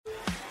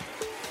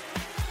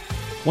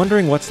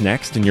Wondering what's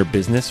next in your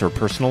business or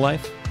personal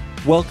life?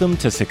 Welcome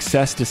to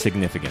Success to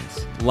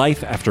Significance,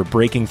 Life After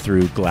Breaking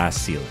Through Glass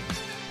Ceilings,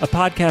 a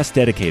podcast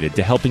dedicated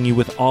to helping you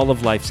with all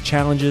of life's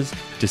challenges,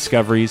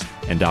 discoveries,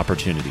 and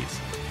opportunities.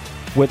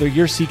 Whether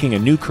you're seeking a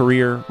new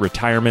career,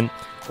 retirement,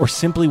 or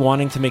simply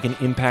wanting to make an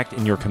impact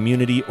in your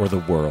community or the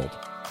world.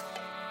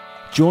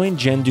 Join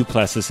Jen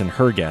Duplessis and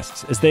her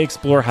guests as they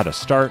explore how to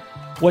start,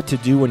 what to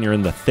do when you're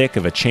in the thick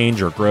of a change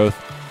or growth,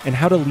 and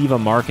how to leave a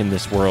mark in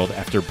this world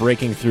after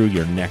breaking through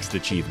your next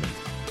achievement.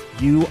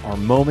 You are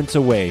moments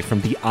away from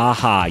the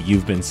aha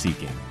you've been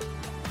seeking.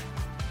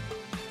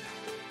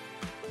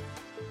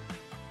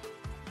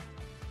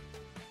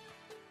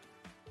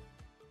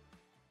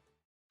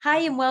 Hi,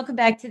 and welcome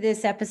back to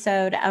this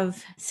episode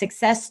of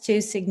Success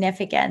to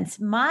Significance.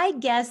 My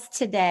guest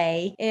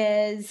today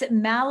is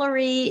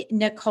Mallory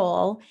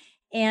Nicole.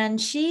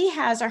 And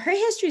her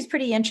history is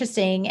pretty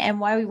interesting, and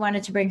why we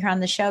wanted to bring her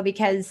on the show,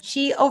 because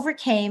she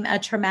overcame a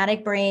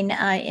traumatic brain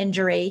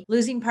injury,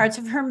 losing parts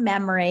of her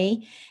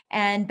memory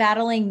and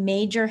battling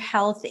major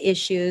health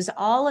issues.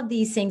 All of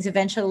these things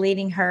eventually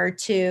leading her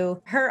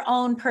to her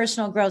own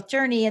personal growth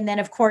journey. And then,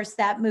 of course,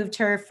 that moved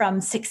her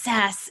from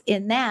success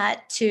in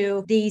that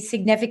to the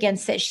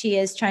significance that she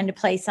is trying to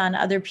place on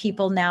other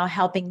people now,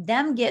 helping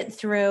them get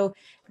through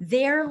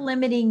their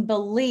limiting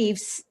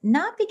beliefs,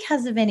 not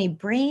because of any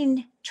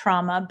brain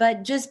trauma,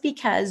 but just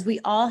because we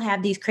all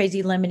have these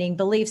crazy limiting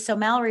beliefs. So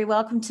Mallory,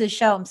 welcome to the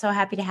show. I'm so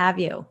happy to have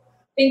you.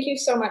 Thank you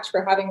so much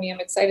for having me. I'm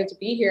excited to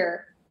be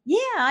here. Yeah,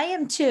 I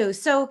am too.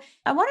 So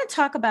I want to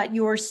talk about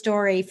your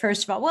story,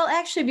 first of all. Well,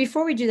 actually,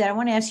 before we do that, I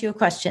want to ask you a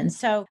question.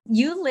 So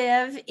you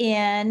live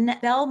in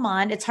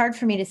Belmont. It's hard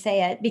for me to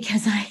say it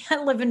because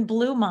I live in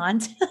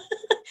Bluemont.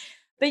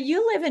 But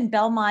you live in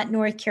Belmont,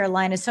 North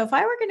Carolina. So if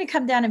I were going to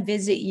come down and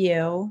visit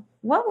you,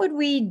 what would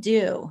we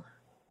do?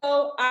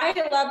 So I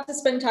love to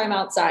spend time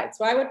outside.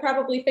 So I would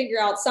probably figure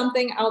out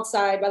something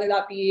outside, whether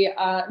that be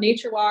a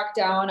nature walk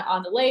down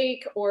on the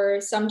lake or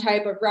some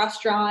type of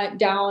restaurant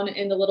down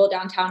in the little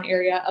downtown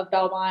area of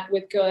Belmont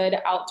with good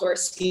outdoor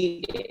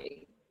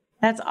seating.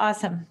 That's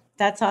awesome.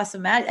 That's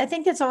awesome. I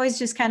think it's always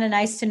just kind of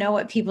nice to know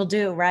what people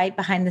do right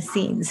behind the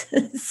scenes.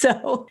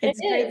 So it's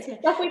great.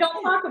 Stuff we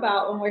don't talk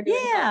about when we're doing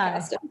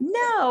podcasting.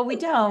 No, we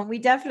don't. We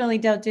definitely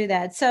don't do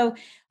that. So,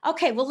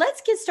 okay, well,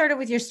 let's get started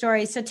with your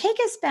story. So take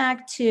us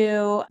back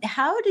to,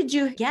 how did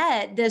you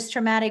get this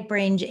traumatic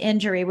brain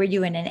injury? Were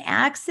you in an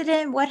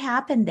accident? What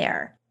happened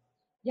there?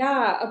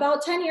 Yeah,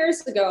 about 10 years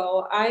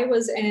ago, I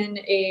was in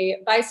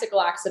a bicycle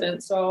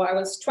accident. So I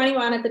was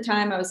 21 at the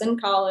time. I was in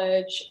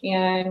college,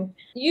 and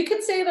you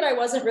could say that I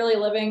wasn't really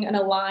living an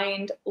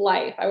aligned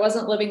life. I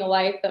wasn't living a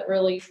life that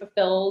really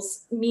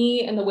fulfills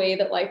me in the way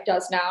that life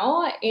does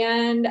now.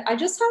 And I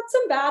just had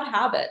some bad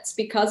habits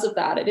because of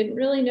that. I didn't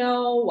really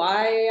know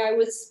why I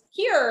was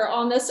here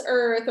on this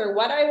earth or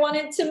what I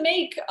wanted to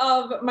make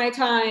of my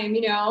time,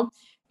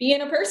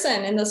 being a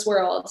person in this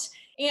world.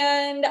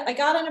 And I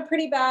got in a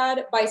pretty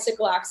bad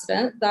bicycle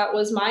accident. That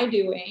was my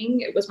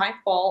doing. It was my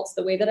fault,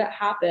 the way that it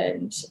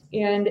happened.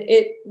 And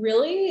it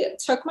really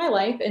took my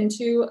life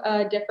into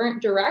a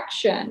different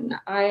direction.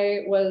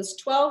 I was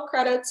 12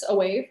 credits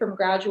away from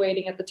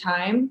graduating at the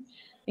time.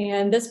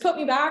 And this put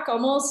me back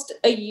almost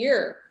a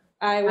year.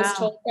 I was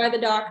told by the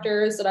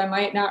doctors that I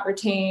might not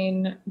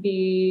retain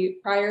the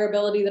prior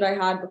ability that I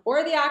had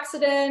before the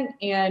accident,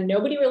 and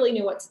nobody really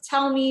knew what to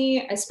tell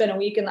me. I spent a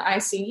week in the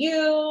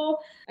ICU.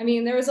 I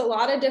mean, there was a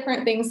lot of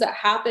different things that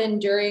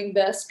happened during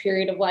this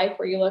period of life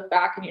where you look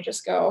back and you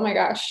just go, oh my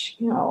gosh,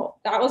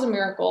 that was a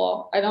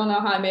miracle. I don't know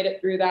how I made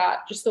it through that.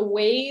 Just the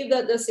way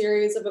that the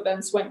series of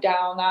events went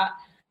down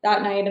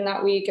that night and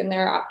that week and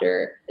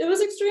thereafter. It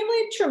was extremely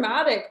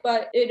traumatic,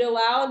 but it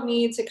allowed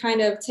me to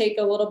kind of take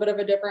a little bit of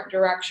a different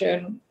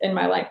direction in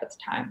my life at the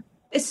time.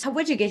 So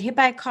would you get hit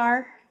by a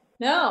car?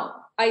 No,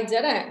 I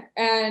didn't.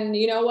 And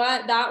you know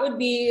what? That would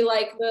be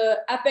like the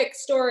epic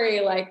story,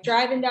 like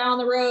driving down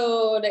the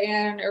road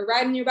or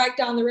riding your bike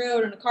down the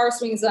road and a car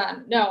swings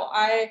in. No,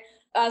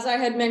 as I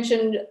had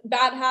mentioned,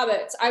 bad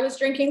habits. I was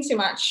drinking too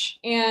much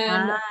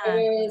and I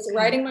was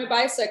riding my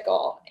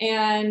bicycle.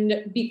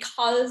 And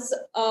because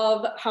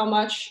of how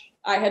much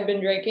I had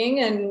been drinking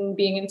and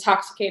being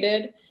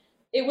intoxicated,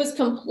 it was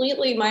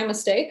completely my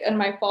mistake and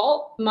my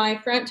fault. My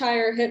front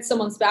tire hit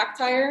someone's back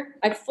tire.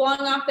 I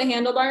flung off the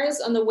handlebars,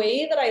 and the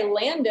way that I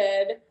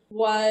landed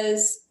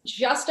was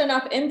just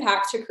enough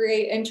impact to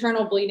create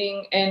internal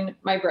bleeding in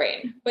my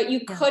brain. But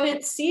you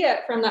couldn't see it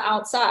from the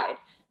outside.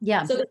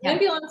 Yeah. So the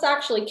ambulance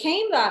actually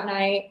came that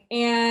night,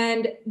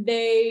 and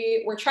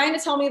they were trying to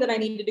tell me that I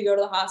needed to go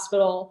to the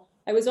hospital.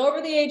 I was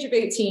over the age of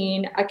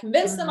 18. I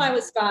convinced them I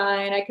was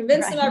fine. I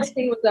convinced them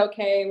everything was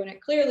okay when it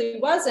clearly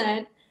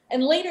wasn't.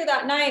 And later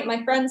that night,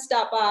 my friend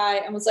stopped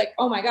by and was like,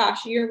 oh my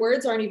gosh, your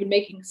words aren't even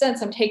making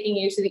sense. I'm taking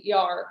you to the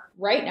ER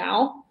right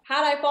now.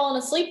 Had I fallen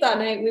asleep that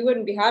night, we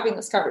wouldn't be having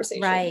this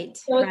conversation. Right.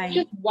 So it's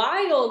just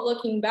wild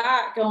looking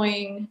back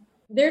going,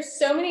 there's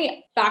so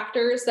many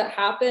factors that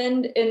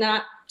happened in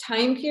that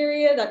time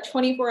period, that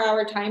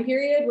 24-hour time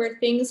period, where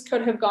things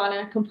could have gone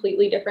in a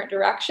completely different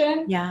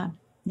direction. Yeah.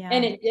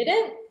 And it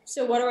didn't.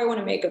 So what do I want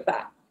to make of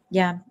that?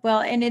 Yeah.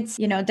 Well, and it's,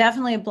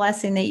 definitely a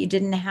blessing that you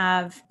didn't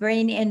have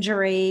brain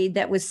injury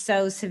that was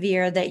so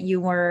severe that you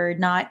were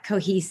not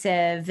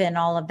cohesive and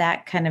all of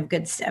that kind of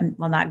good stuff.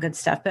 Well, not good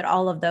stuff, but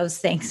all of those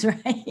things,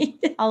 right?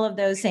 All of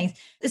those things.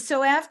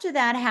 So after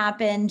that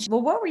happened,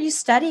 well, what were you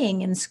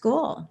studying in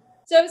school?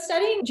 So I was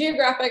studying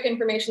geographic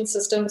information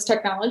systems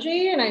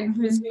technology, and I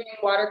was doing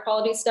water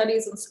quality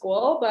studies in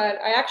school,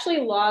 but I actually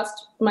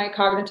lost my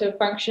cognitive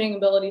functioning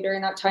ability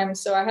during that time.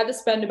 So I had to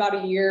spend about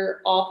a year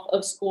off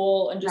of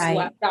school and just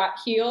let that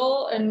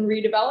heal and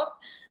redevelop.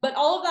 But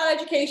all of that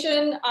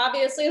education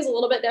obviously is a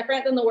little bit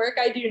different than the work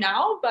I do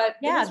now. But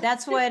yeah,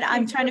 that's what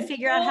I'm trying to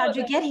figure out. How'd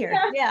you get here?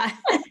 Yeah.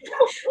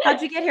 How'd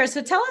you get here?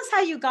 So tell us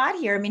how you got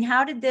here. I mean,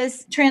 how did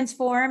this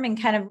transform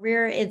and kind of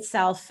rear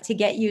itself to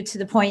get you to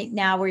the point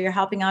now where you're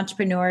helping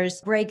entrepreneurs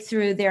break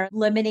through their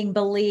limiting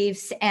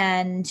beliefs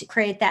and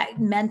create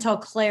that mental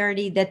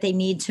clarity that they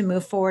need to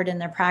move forward in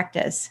their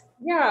practice?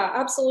 Yeah,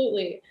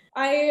 absolutely.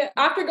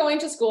 After going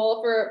to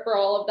school for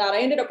all of that,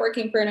 I ended up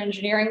working for an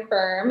engineering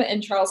firm in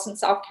Charleston,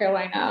 South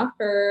Carolina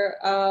for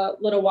a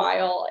little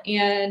while.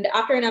 And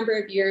after a number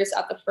of years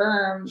at the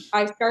firm,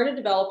 I started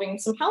developing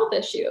some health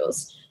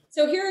issues.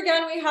 So here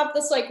again, we have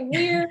this like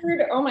weird,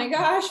 oh my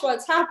gosh,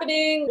 what's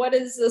happening? What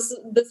is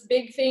this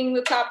big thing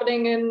that's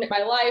happening in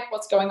my life?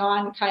 What's going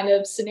on kind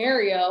of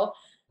scenario?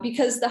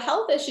 Because the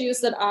health issues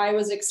that I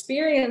was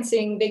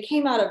experiencing, they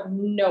came out of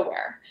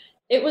nowhere.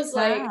 It was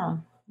like,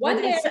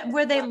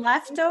 were they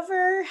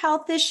leftover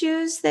health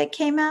issues that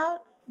came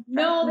out?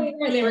 No, they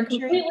weren't. They were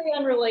completely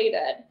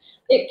unrelated.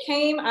 It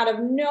came out of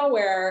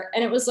nowhere.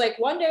 And it was like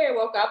one day I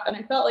woke up and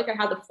I felt like I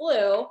had the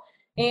flu,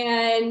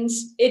 and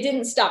it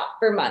didn't stop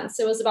for months.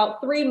 It was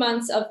about 3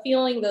 months of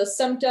feeling those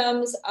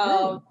symptoms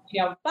of,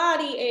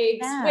 body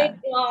aches, weight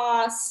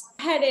loss,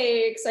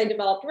 headaches. I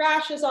developed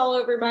rashes all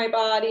over my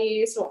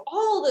body. So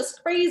all this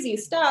crazy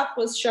stuff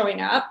was showing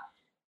up.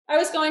 I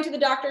was going to the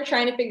doctor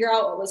trying to figure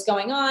out what was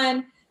going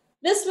on.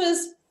 This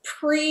was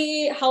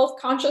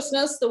pre-health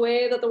consciousness, the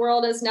way that the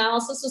world is now.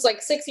 So this was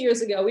like 6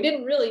 years ago. We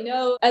didn't really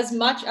know as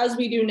much as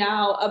we do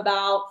now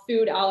about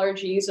food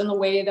allergies and the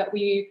way that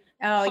we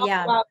talk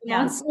about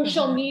them on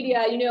social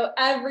media.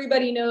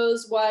 Everybody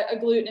knows what a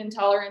gluten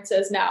intolerance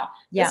is now.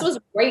 This was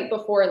right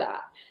before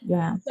that.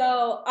 Yeah.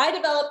 So I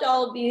developed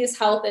all of these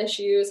health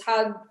issues,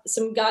 had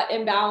some gut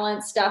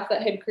imbalance stuff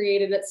that had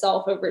created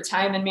itself over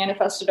time and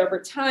manifested over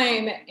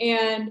time.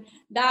 And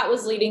that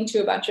was leading to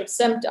a bunch of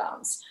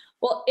symptoms.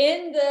 Well,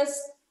 in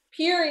this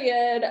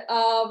period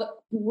of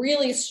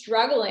really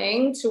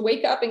struggling to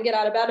wake up and get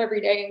out of bed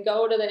every day and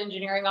go to the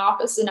engineering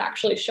office and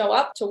actually show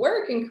up to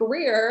work and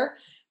career,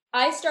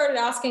 I started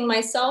asking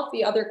myself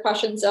the other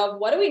questions of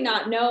what do we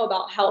not know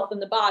about health in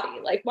the body?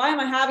 Like, why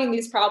am I having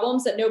these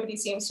problems that nobody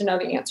seems to know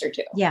the answer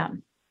to? Yeah.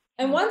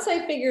 And once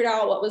I figured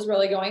out what was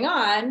really going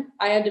on,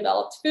 I had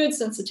developed food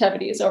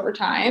sensitivities over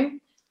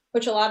time,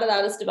 which a lot of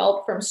that is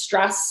developed from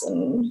stress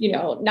and,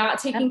 not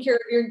taking care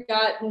of your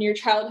gut in your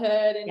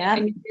childhood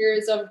and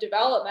years of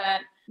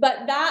development.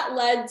 But that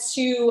led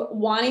to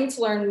wanting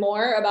to learn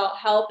more about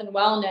health and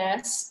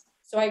wellness.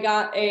 So I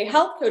got a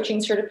health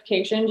coaching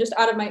certification just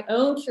out of my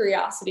own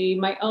curiosity,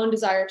 my own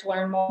desire to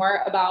learn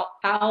more about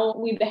how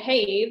we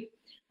behave,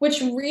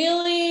 which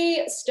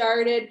really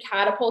started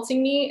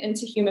catapulting me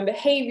into human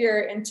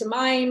behavior, into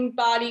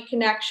mind-body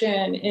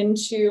connection,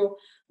 into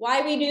why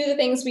we do the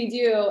things we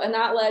do. And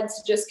that led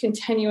to just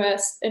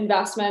continuous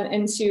investment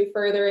into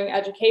furthering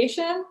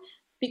education,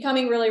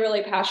 becoming really,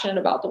 really passionate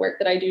about the work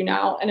that I do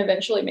now, and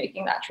eventually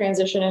making that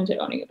transition into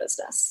owning a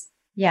business.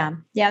 Yeah.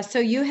 Yeah. So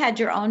you had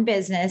your own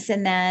business,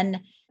 and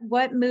then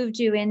what moved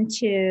you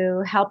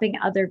into helping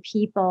other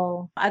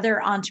people,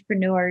 other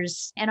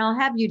entrepreneurs? And I'll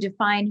have you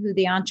define who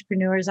the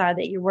entrepreneurs are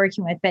that you're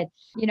working with, but,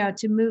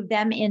 to move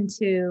them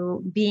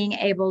into being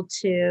able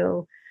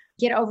to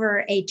get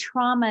over a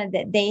trauma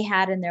that they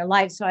had in their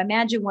life. So I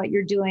imagine what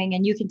you're doing,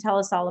 and you can tell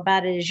us all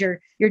about it, is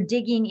you're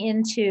digging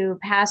into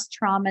past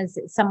traumas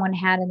that someone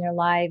had in their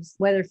lives,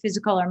 whether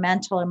physical or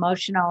mental,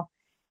 emotional,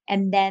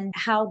 and then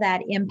how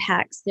that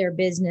impacts their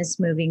business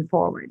moving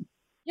forward.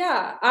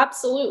 Yeah,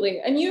 absolutely.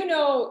 And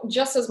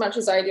just as much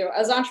as I do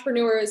as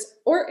entrepreneurs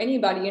or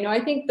anybody, I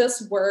think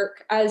this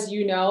work, as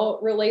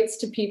relates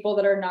to people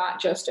that are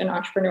not just in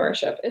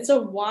entrepreneurship. It's a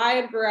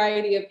wide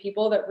variety of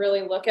people that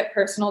really look at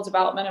personal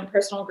development and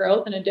personal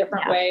growth in a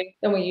different way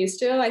than we used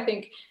to. I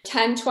think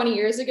 10, 20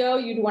 years ago,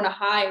 you'd want to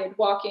hide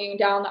walking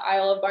down the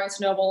aisle of Barnes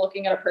 & Noble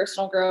looking at a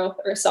personal growth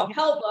or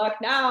self-help book.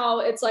 Now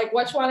it's like,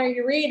 which one are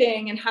you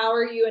reading and how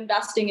are you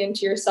investing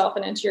into yourself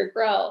and into your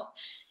growth?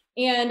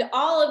 And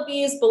all of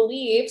these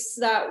beliefs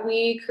that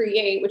we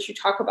create, which you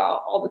talk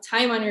about all the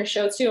time on your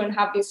show too, and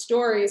have these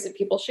stories that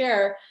people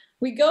share,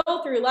 we go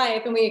through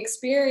life and we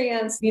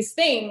experience these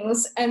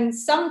things. And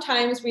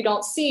sometimes we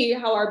don't see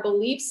how our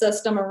belief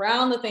system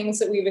around the things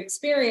that we've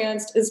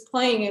experienced is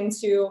playing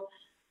into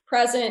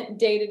present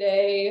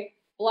day-to-day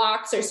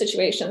blocks or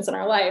situations in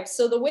our life.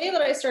 So the way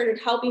that I started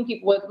helping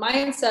people with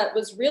mindset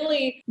was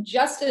really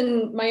just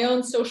in my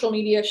own social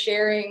media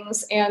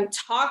sharings and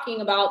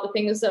talking about the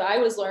things that I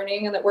was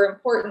learning and that were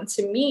important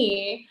to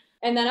me.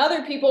 And then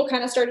other people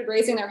kind of started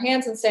raising their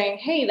hands and saying,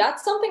 hey,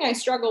 that's something I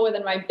struggle with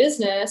in my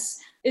business.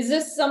 Is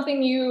this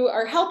something you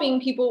are helping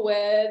people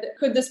with?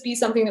 Could this be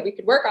something that we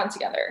could work on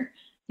together?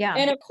 Yeah.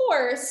 And of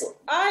course,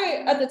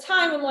 at the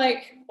time, I'm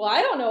like, well,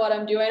 I don't know what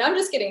I'm doing. I'm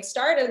just getting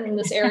started in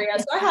this area.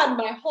 So I had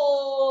my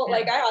whole, I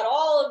had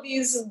all of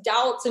these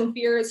doubts and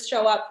fears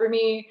show up for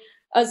me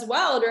as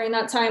well during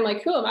that time.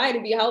 Like, who am I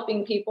to be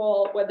helping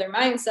people with their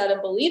mindset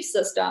and belief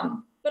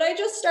system? But I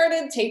just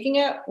started taking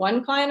it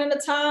one client at a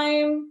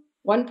time,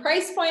 one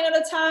price point at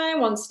a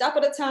time, one step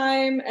at a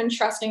time, and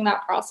trusting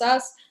that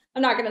process.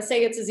 I'm not going to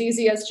say it's as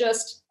easy as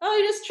just, oh,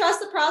 you just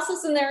trust the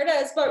process and there it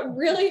is, but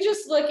really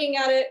just looking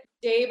at it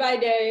day by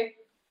day.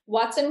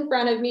 What's in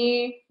front of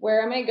me?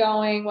 Where am I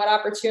going? What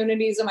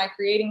opportunities am I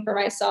creating for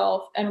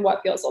myself? And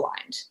what feels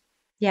aligned?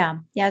 Yeah.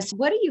 Yes.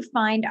 What do you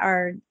find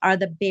are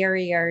the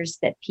barriers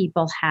that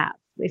people have?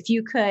 If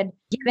you could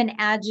give an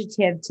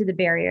adjective to the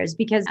barriers,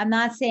 because I'm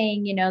not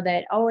saying,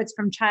 that, oh, it's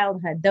from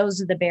childhood,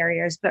 those are the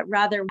barriers, but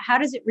rather, how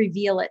does it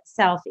reveal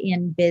itself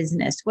in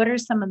business? What are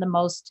some of the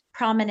most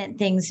prominent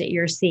things that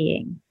you're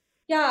seeing?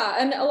 Yeah.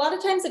 And a lot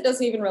of times it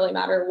doesn't even really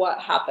matter what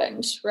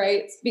happened,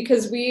 right?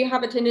 Because we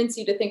have a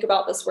tendency to think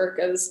about this work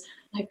as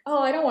like,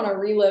 oh, I don't want to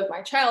relive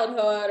my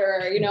childhood,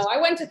 or,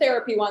 I went to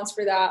therapy once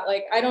for that.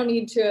 Like, I don't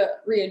need to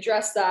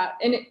readdress that.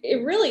 And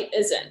it really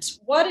isn't.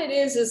 What it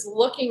is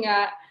looking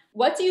at,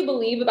 what do you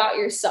believe about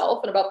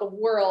yourself and about the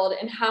world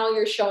and how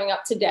you're showing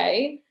up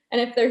today? And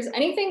if there's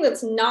anything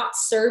that's not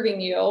serving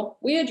you,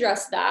 we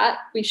address that,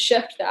 we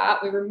shift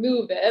that, we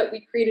remove it,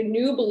 we create a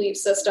new belief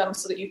system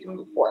so that you can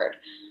move forward.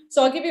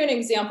 So I'll give you an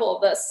example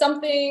of this.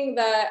 Something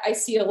that I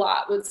see a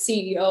lot with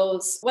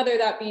CEOs, whether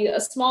that be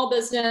a small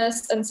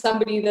business and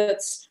somebody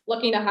that's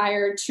looking to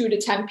hire 2 to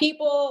 10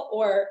 people,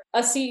 or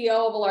a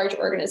CEO of a large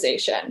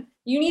organization.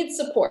 You need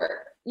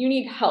support. You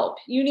need help.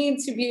 You need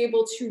to be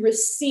able to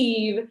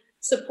receive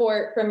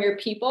support from your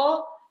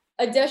people.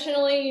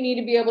 Additionally, you need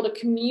to be able to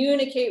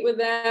communicate with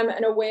them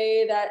in a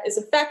way that is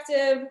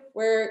effective,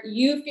 where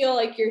you feel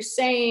like you're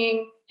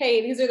saying,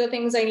 hey, these are the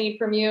things I need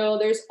from you.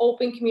 There's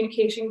open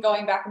communication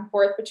going back and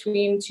forth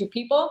between 2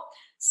 people.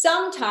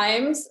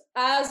 Sometimes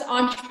as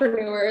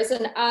entrepreneurs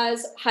and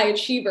as high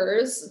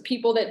achievers,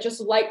 people that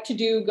just like to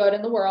do good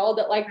in the world,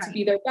 that like to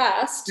be their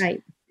best,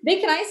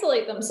 they can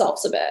isolate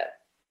themselves a bit.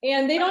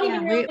 And they don't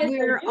even realize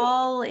we're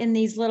all in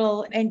these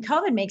little, and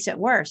COVID makes it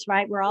worse,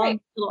 right? We're all in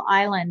little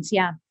islands.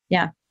 Yeah.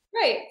 Yeah.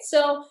 Right.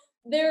 So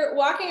they're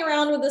walking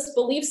around with this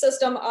belief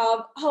system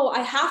of, oh,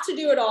 I have to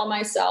do it all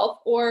myself,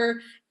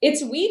 or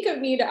it's weak of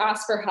me to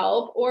ask for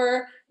help,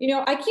 or,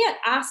 I can't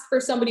ask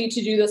for somebody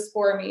to do this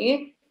for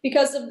me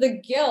because of the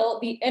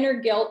guilt, the inner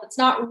guilt. It's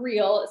not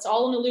real. It's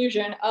all an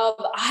illusion of,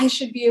 I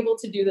should be able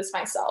to do this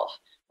myself,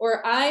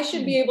 or I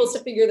should be able to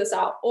figure this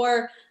out,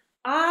 or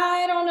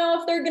I don't know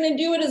if they're going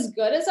to do it as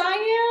good as I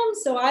am.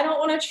 So I don't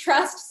want to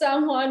trust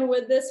someone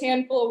with this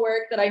handful of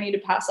work that I need to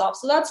pass off.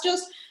 So that's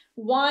just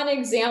one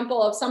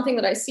example of something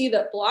that I see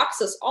that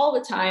blocks us all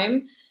the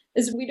time,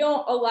 is we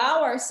don't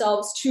allow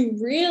ourselves to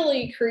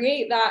really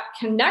create that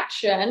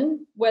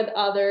connection with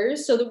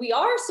others so that we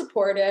are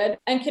supported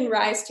and can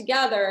rise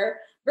together,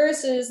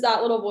 versus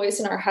that little voice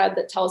in our head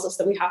that tells us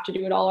that we have to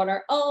do it all on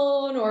our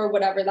own, or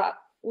whatever that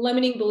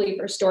limiting belief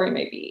or story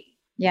may be.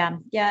 Yeah.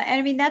 Yeah. And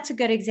I mean, that's a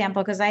good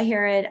example, because I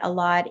hear it a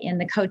lot in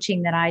the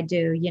coaching that I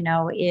do,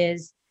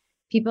 is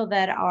people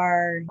that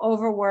are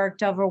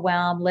overworked,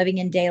 overwhelmed, living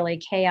in daily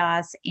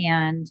chaos,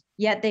 and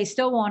yet they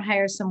still won't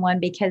hire someone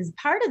because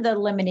part of the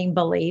limiting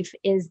belief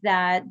is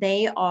that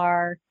they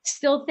are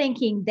still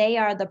thinking they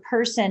are the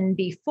person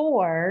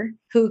before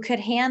who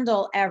could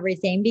handle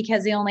everything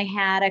because they only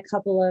had a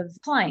couple of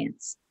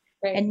clients.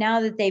 Right. And now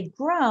that they've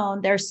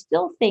grown, they're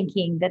still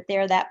thinking that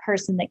they're that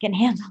person that can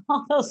handle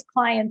all those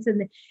clients.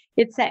 And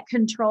it's that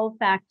control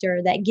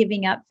factor, that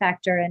giving up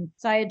factor. And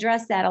so I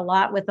address that a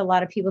lot with a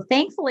lot of people.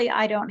 Thankfully,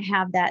 I don't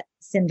have that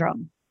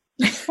syndrome.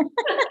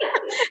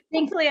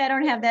 Thankfully, I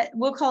don't have that.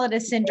 We'll call it a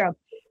syndrome.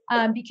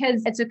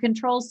 Because it's a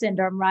control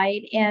syndrome,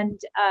 right? And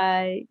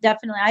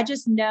definitely, I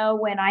just know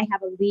when I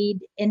have a lead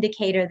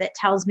indicator that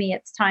tells me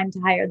it's time to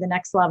hire the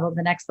next level,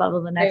 the next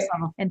level, the next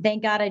level. And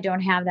thank God I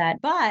don't have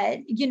that. But,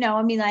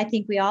 I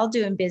think we all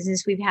do in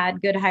business. We've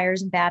had good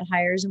hires and bad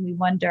hires, and we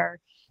wonder,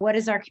 what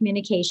is our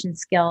communication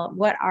skill?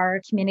 What are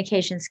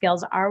communication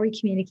skills? Are we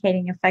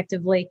communicating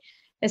effectively?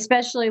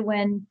 Especially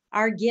when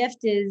our gift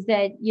is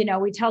that,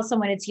 we tell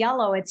someone it's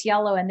yellow,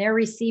 and they're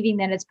receiving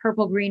that it's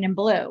purple, green, and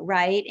blue,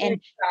 right? And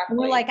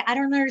we're like, I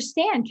don't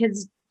understand,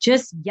 because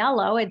just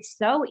yellow, it's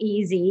so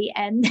easy.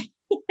 And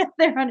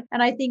and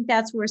I think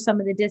that's where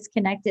some of the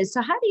disconnect is.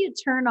 So how do you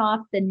turn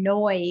off the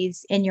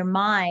noise in your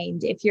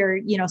mind if you're,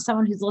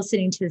 someone who's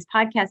listening to this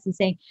podcast and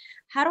saying,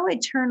 how do I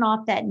turn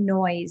off that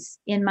noise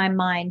in my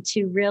mind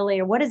to really,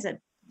 or what is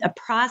a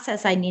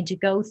process I need to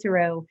go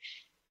through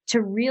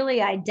to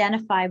really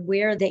identify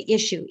where the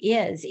issue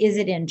is? Is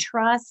it in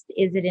trust?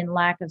 Is it in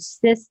lack of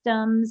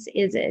systems?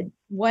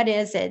 What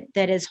is it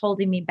that is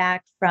holding me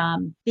back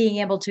from being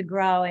able to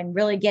grow and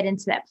really get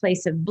into that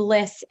place of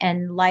bliss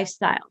and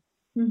lifestyle?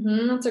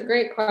 That's a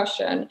great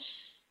question.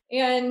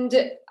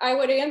 And I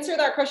would answer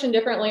that question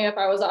differently if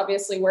I was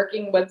obviously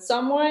working with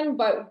someone,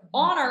 but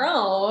on our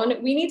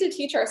own, we need to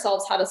teach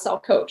ourselves how to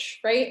self-coach,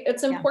 right?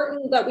 It's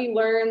important that we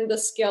learn the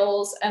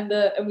skills and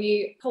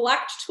we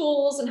collect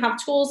tools and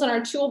have tools in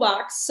our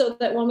toolbox so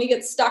that when we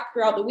get stuck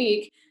throughout the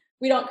week,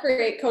 we don't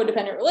create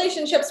codependent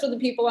relationships with the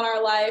people in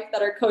our life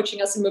that are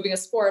coaching us and moving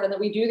us forward, and that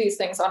we do these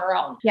things on our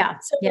own.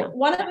 So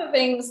one of the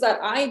things that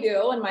I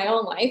do in my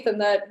own life and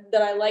that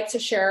I like to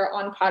share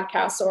on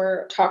podcasts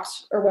or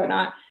talks or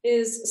whatnot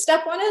is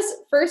step one is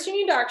first you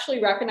need to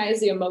actually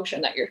recognize the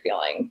emotion that you're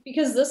feeling,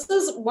 because this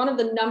is one of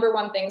the number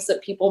one things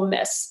that people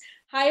miss.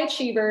 High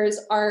achievers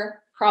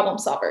are problem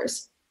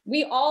solvers.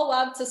 We all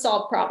love to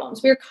solve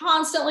problems. We're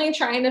constantly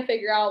trying to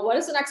figure out what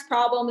is the next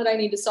problem that I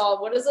need to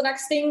solve? What is the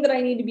next thing that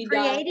I need to be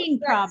creating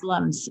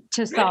problems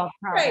to solve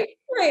problems.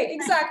 Right,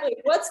 exactly.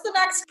 What's the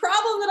next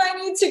problem that I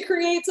need to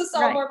create to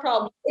solve more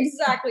problems?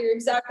 Exactly. You're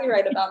exactly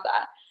right about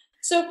that.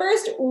 So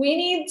first, we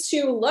need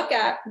to look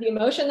at the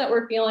emotion that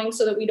we're feeling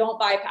so that we don't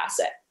bypass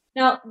it.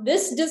 Now,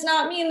 this does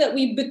not mean that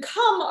we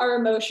become our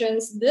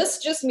emotions. This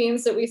just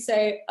means that we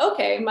say,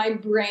 okay, my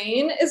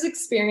brain is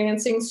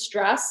experiencing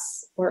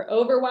stress or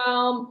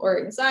overwhelm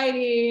or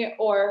anxiety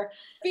or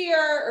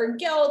fear or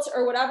guilt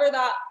or whatever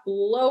that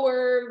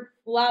lower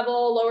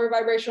level, lower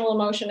vibrational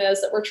emotion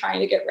is that we're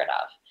trying to get rid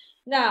of.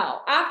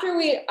 Now, after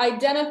we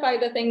identify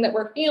the thing that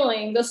we're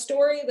feeling, the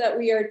story that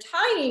we are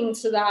tying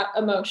to that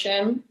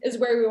emotion is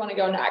where we want to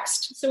go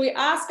next. So we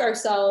ask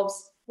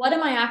ourselves, what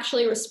am I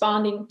actually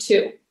responding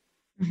to?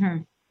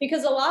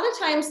 Because a lot of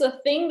times the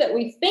thing that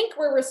we think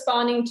we're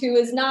responding to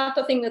is not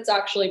the thing that's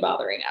actually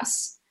bothering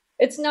us.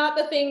 It's not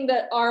the thing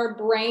that our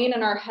brain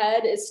and our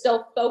head is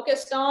still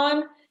focused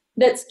on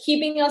that's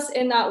keeping us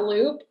in that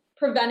loop,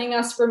 preventing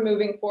us from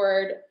moving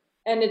forward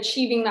and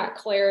achieving that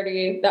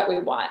clarity that we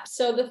want.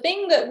 So the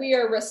thing that we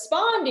are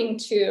responding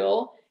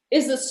to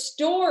is the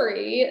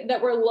story that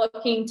we're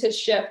looking to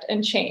shift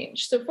and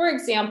change. So for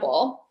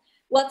example,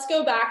 let's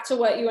go back to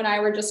what you and I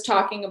were just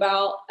talking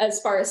about as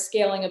far as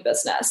scaling a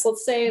business.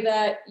 Let's say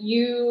that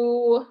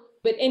you,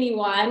 but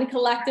anyone,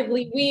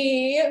 collectively,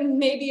 we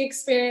may be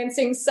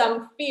experiencing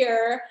some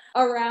fear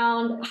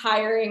around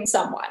hiring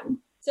someone.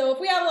 So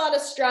if we have a lot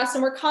of stress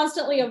and we're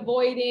constantly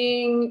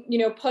avoiding,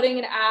 putting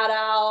an ad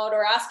out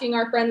or asking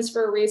our friends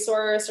for a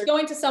resource or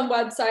going to some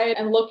website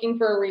and looking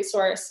for a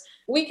resource,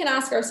 we can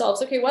ask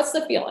ourselves, okay, what's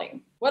the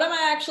feeling? What am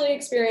I actually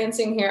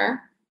experiencing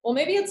here? Well,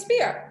 maybe it's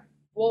fear.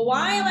 Well,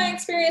 why am I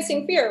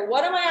experiencing fear?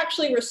 What am I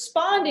actually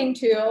responding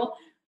to?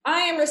 I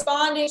am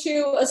responding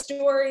to a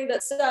story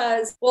that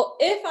says, well,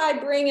 if I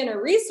bring in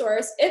a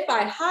resource, if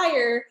I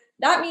hire,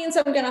 that means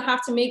I'm going to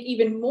have to make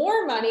even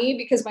more money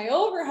because my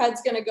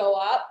overhead's going to go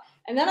up.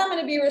 And then I'm going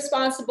to be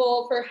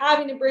responsible for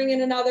having to bring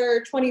in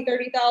another $20,000,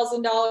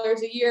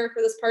 $30,000 a year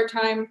for this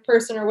part-time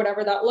person or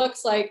whatever that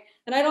looks like.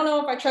 And I don't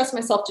know if I trust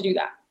myself to do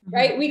that,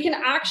 right? We can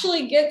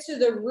actually get to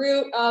the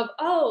root of,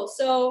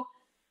 so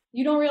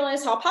you don't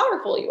realize how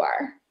powerful you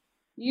are.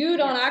 You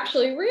don't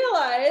actually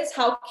realize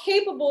how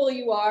capable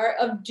you are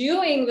of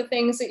doing the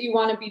things that you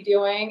want to be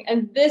doing.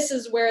 And this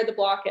is where the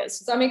block is.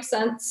 Does that make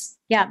sense?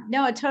 Yeah,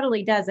 no, it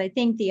totally does. I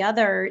think the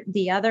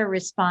other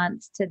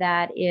response to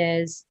that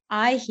is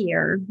I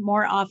hear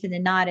more often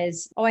than not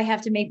is, I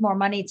have to make more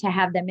money to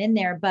have them in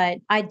there, but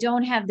I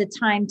don't have the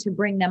time to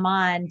bring them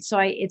on. So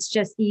it's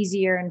just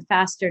easier and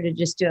faster to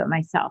just do it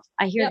myself.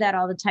 I hear that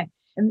all the time.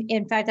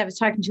 In fact, I was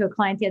talking to a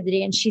client the other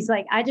day and she's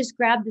like, I just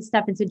grabbed the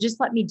stuff and said,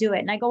 just let me do it.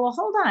 And I go, well,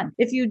 hold on.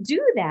 If you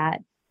do that,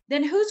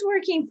 then who's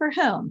working for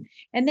whom?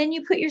 And then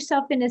you put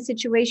yourself in a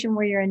situation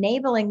where you're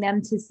enabling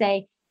them to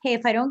say, hey,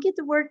 if I don't get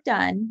the work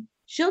done,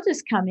 she'll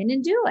just come in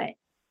and do it.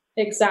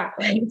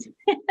 Exactly.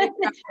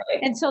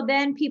 And so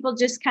then people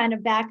just kind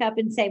of back up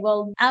and say,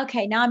 well,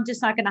 okay, now I'm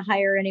just not going to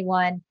hire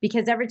anyone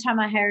because every time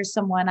I hire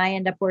someone, I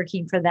end up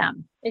working for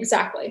them.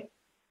 Exactly.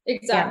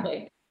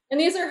 Yeah. And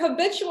these are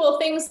habitual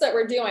things that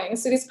we're doing.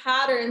 So these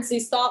patterns,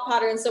 these thought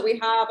patterns that we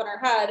have in our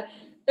head,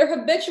 they're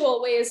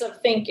habitual ways of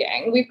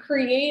thinking. We've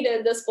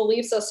created this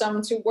belief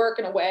system to work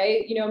in a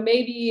way,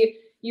 maybe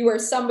you are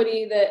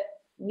somebody that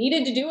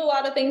needed to do a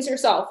lot of things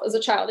yourself as a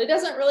child. It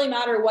doesn't really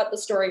matter what the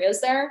story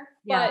is there,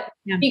 but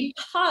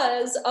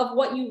because of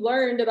what you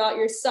learned about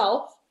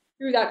yourself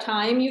through that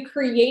time, you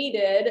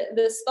created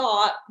this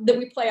thought that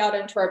we play out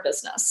into our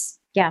business.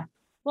 Yeah.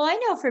 Well, I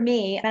know for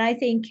me, and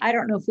I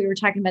don't know if we were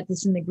talking about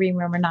this in the green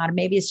room or not, or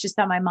maybe it's just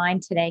on my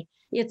mind today.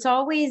 It's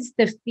always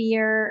the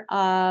fear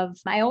of,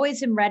 I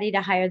always am ready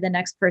to hire the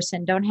next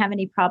person. Don't have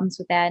any problems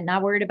with that.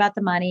 Not worried about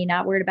the money,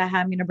 not worried about how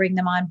I'm going to bring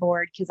them on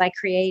board because I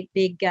create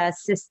big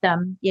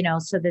system,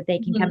 so that they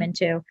can come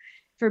into.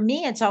 For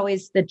me, it's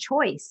always the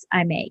choice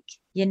I make,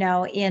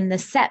 in the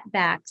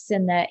setbacks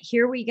and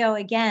here we go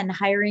again,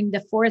 hiring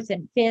the fourth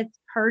and fifth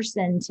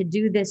person to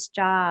do this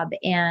job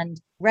and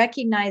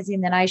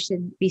recognizing that I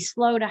should be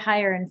slow to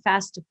hire and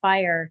fast to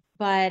fire.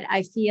 But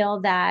I feel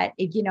that,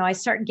 I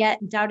start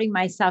doubting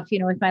myself,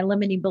 with my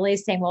limiting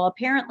beliefs saying, well,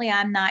 apparently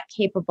I'm not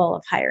capable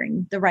of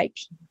hiring the right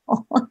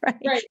people.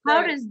 Right?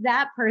 How does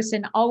that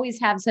person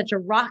always have such a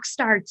rock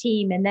star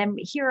team? And then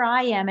here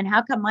I am. And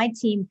how come my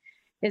team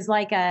is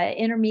like a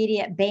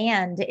intermediate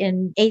band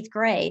in 8th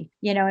grade,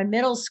 in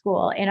middle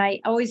school. And I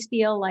always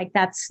feel like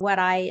that's what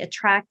I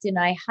attract and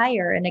I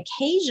hire. And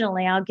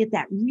occasionally I'll get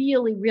that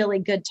really, really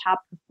good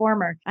top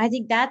performer. I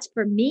think that's,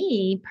 for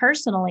me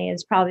personally,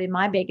 is probably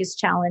my biggest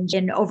challenge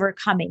in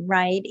overcoming,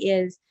 right?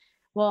 Is,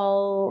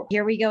 well,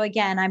 here we go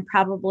again. I'm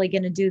probably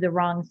going to do the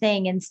wrong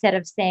thing instead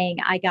of saying,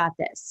 I got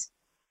this.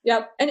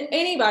 Yep. And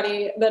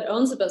anybody that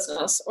owns a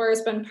business or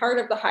has been part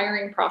of the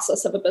hiring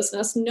process of a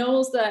business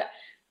knows that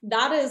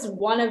that is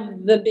one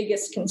of the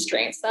biggest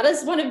constraints. That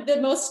is one of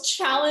the most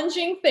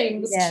challenging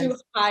things to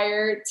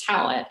hire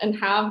talent and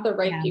have the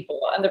right people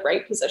in the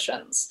right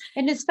positions.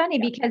 And it's funny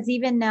because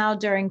even now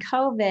during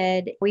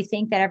COVID, we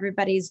think that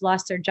everybody's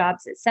lost their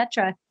jobs, et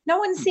cetera. No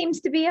one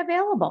seems to be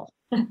available.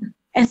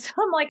 And so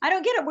I'm like, I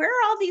don't get it. Where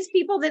are all these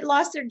people that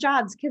lost their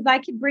jobs? Because I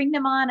could bring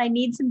them on. I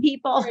need some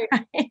people.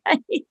 Right.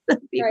 I need some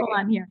people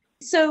on here.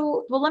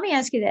 So, well, let me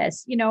ask you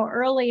this,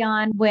 early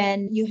on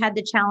when you had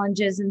the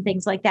challenges and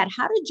things like that,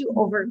 how did you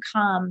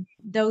overcome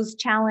those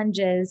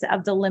challenges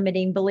of the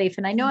limiting belief?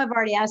 And I know I've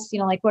already asked,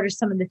 what are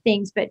some of the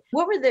things, but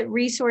what were the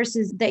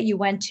resources that you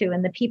went to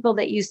and the people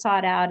that you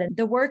sought out and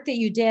the work that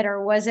you did?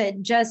 Or was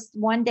it just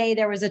one day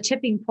there was a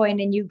tipping point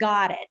and you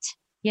got it?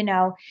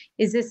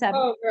 Is this a...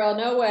 Oh, girl,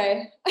 no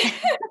way.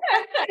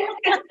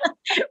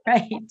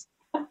 Right.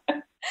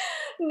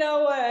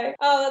 No way.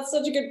 Oh, that's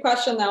such a good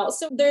question though.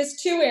 So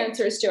there's two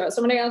answers to it.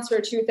 So I'm going to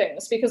answer two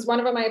things because one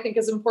of them I think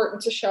is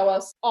important to show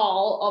us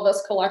all of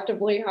us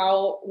collectively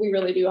how we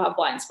really do have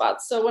blind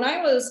spots. So when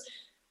I was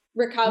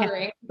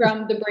recovering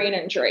from the brain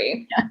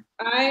injury,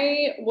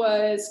 I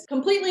was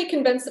completely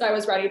convinced that I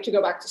was ready to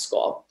go back to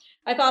school.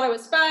 I thought I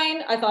was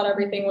fine. I thought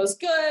everything was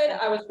good.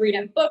 I was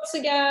reading books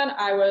again.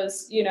 I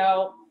was,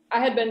 I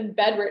had been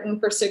bedridden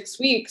for 6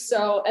 weeks.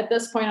 So at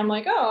this point, I'm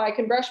like, oh, I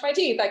can brush my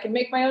teeth. I can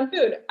make my own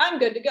food. I'm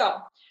good to go.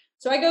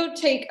 So I go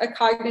take a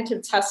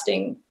cognitive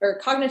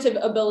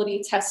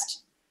ability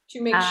test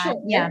to make sure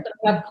that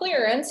I have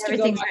clearance to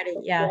go back to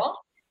school,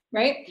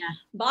 right? Yeah.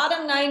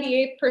 Bottom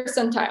 98th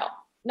percentile,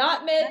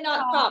 not mid, not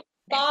top,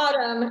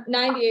 bottom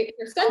 98th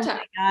percentile. Oh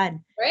my God.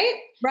 Right?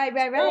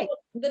 Right.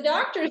 So the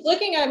doctor's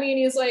looking at me and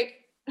he's like,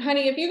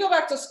 honey, if you go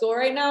back to school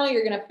right now,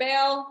 you're going to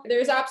fail.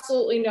 There's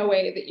absolutely no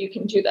way that you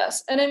can do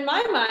this. And in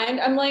my mind,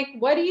 I'm like,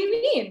 what do you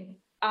mean?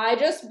 I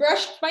just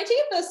brushed my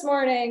teeth this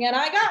morning and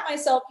I got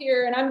myself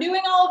here and I'm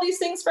doing all of these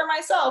things for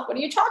myself. What are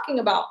you talking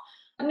about?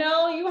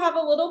 No, you have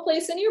a little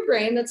place in your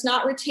brain that's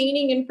not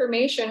retaining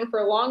information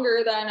for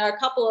longer than a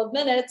couple of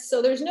minutes.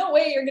 So there's no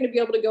way you're going to be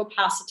able to go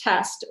pass a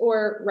test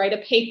or write a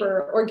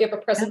paper or give a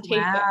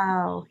presentation.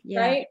 Oh, wow.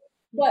 Right?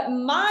 But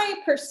my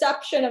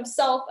perception of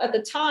self at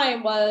the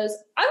time was,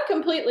 I'm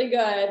completely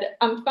good.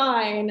 I'm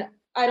fine.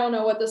 I don't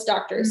know what this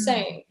doctor is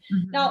saying.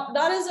 Mm-hmm. Now,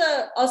 that is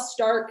a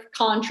stark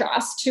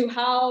contrast to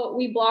how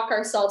we block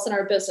ourselves in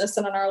our business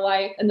and in our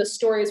life and the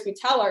stories we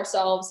tell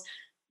ourselves.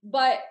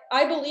 But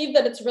I believe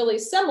that it's really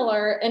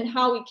similar in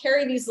how we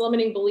carry these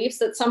limiting beliefs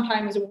that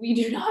sometimes we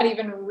do not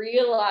even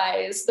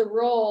realize the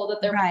role that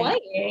they're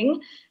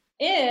playing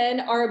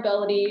in our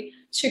ability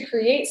to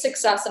create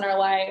success in our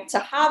life, to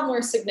have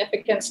more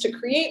significance, to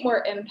create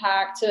more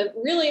impact, to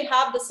really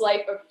have this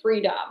life of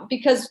freedom.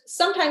 Because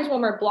sometimes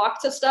when we're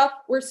blocked to stuff,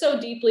 we're so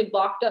deeply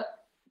blocked up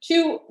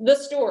to the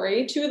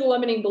story, to the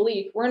limiting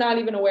belief, we're not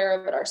even aware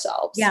of it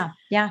ourselves. Yeah.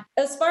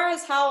 As far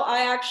as how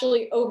I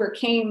actually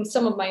overcame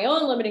some of my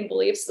own limiting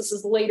beliefs, this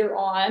is later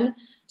on.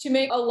 To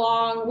make a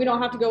long, we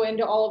don't have to go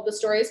into all of the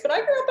stories, but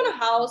I grew up in a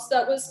house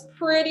that was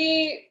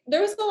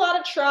there was a lot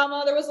of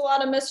trauma. There was a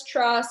lot of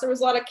mistrust. There was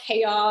a lot of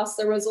chaos.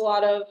 There was a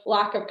lot of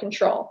lack of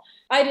control.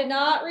 I did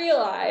not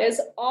realize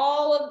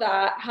all of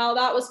that, how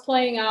that was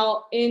playing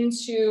out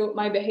into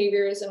my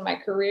behaviors in my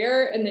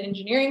career in the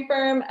engineering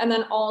firm, and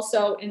then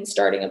also in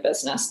starting a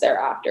business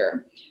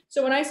thereafter.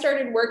 So when I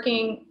started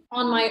working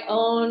on my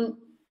own,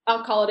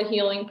 I'll call it a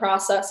healing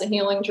process, a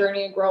healing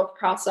journey, a growth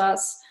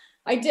process,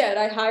 I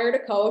hired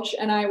a coach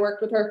and I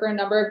worked with her for a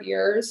number of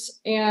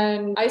years,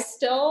 and I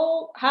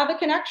still have a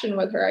connection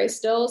with her. I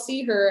still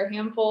see her a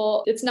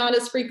handful. It's not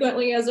as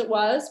frequently as it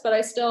was, but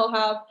I still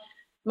have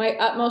my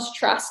utmost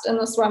trust in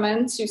this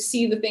woman to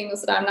see the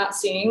things that I'm not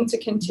seeing, to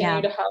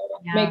continue to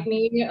help make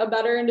me a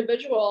better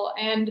individual.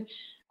 And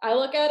I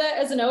look at it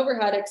as an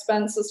overhead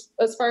expense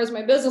as far as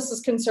my business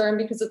is concerned,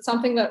 because it's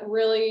something that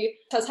really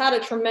has had a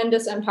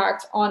tremendous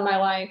impact on my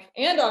life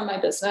and on my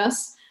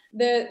business.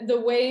 The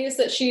ways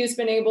that she's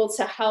been able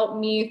to help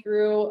me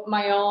through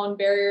my own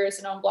barriers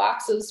and own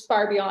blocks is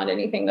far beyond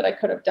anything that I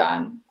could have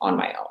done on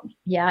my own.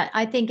 Yeah,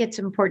 I think it's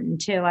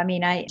important too. I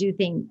mean, I do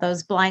think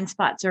those blind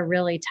spots are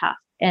really tough.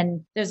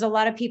 And there's a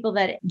lot of people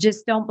that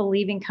just don't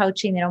believe in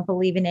coaching. They don't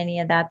believe in any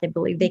of that. They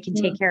believe they can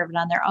take care of it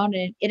on their own,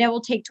 and it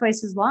will take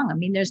twice as long. I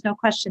mean, there's no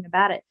question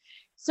about it.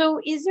 So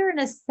is there an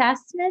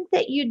assessment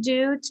that you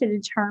do to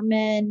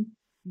determine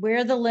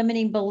where the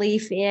limiting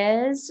belief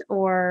is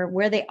or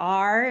where they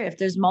are, if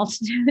there's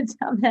multitudes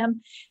of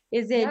them?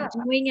 Is it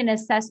doing an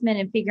assessment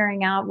and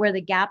figuring out where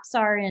the gaps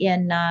are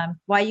in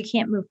why you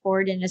can't move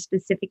forward in a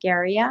specific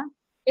area?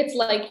 It's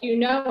like, you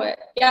know it.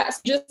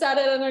 Yes, just said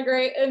it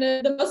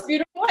in the most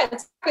beautiful way.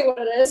 That's exactly what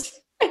it is.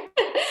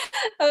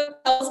 It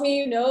tells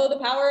me, the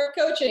power of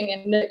coaching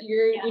and that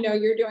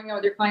you're doing it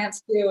with your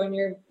clients too.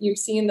 And you've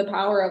seen the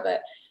power of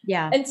it.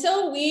 Yeah.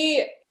 Until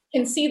we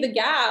can see the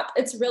gap,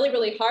 it's really,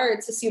 really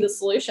hard to see the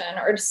solution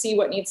or to see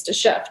what needs to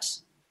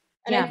shift.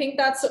 And I think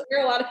that's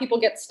where a lot of people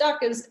get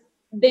stuck, is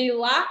they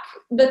lack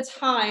the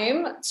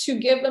time to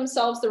give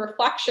themselves the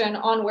reflection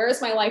on where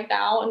is my life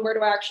now and where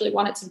do I actually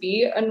want it to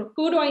be and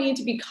who do I need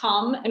to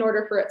become in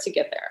order for it to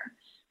get there.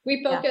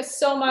 We focus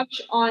so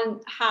much on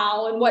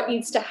how and what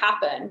needs to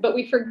happen, but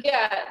we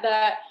forget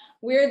that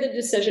we're the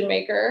decision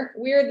maker,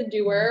 we're the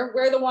doer,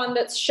 we're the one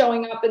that's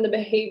showing up in the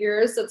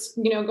behaviors that's,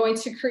 going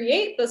to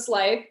create this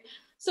life.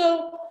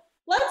 So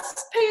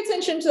let's pay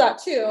attention to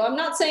that too. I'm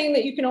not saying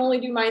that you can only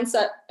do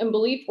mindset and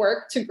belief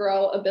work to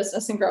grow a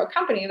business and grow a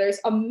company. There's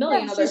a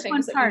million other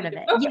things that part of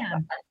it.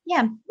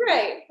 Yeah.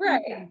 Right.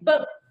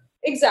 But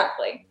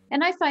exactly.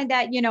 And I find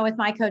that, with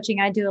my coaching,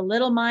 I do a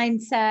little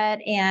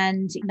mindset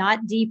and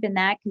not deep in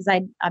that because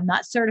I'm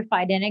not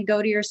certified in it.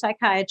 Go to your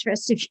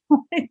psychiatrist if you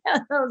want to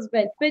have those.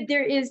 But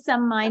there is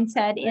some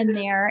mindset in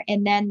there.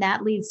 And then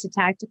that leads to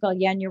tactical.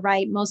 Yeah. And you're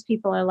right. Most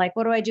people are like,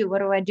 what do I do? What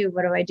do I do?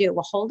 What do I do?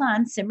 Well, hold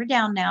on, simmer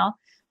down now.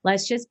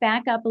 Let's just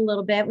back up a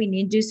little bit. We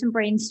need to do some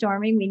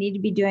brainstorming. We need to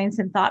be doing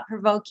some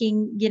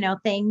thought-provoking,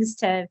 things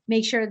to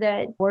make sure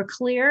that we're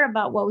clear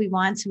about what we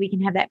want so we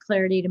can have that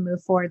clarity to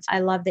move forward. So I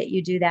love that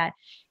you do that.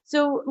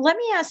 So let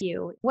me ask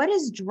you, what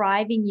is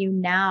driving you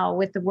now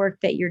with the work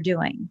that you're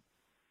doing?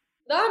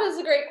 That is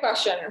a great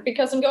question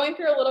because I'm going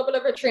through a little bit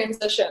of a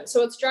transition.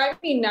 So what's driving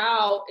me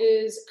now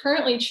is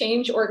currently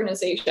change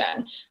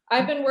organization.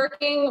 I've been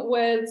working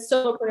with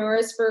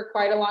solopreneurs for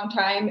quite a long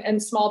time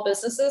and small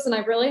businesses, and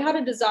I've really had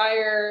a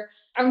desire.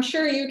 I'm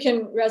sure you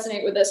can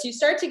resonate with this. You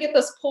start to get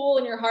this pull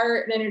in your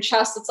heart and in your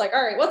chest. It's like,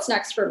 all right, what's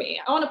next for me?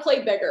 I want to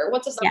play bigger.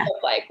 What does that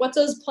look like? What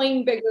does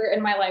playing bigger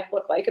in my life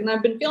look like? And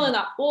I've been feeling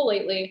that pull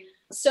lately.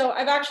 So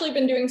I've actually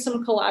been doing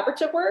some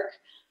collaborative work,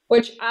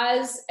 which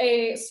as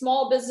a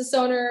small business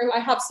owner, I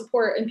have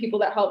support and people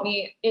that help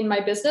me in my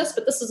business,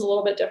 but this is a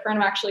little bit different.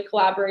 I'm actually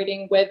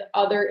collaborating with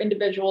other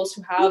individuals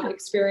who have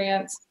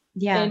experience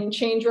in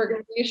change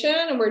organization.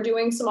 And we're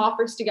doing some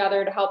offers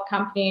together to help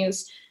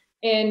companies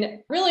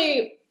in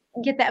really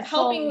get that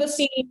helping the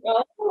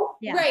CEO.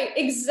 Right,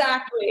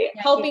 exactly.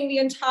 Helping the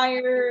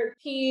entire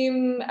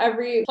team,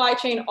 every supply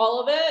chain,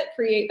 all of it,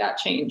 create that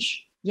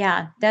change.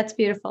 Yeah, that's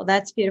beautiful.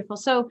 That's beautiful.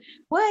 So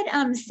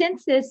what,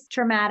 since this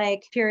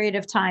traumatic period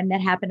of time that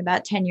happened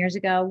about 10 years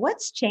ago,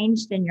 what's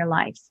changed in your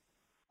life?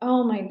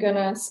 Oh my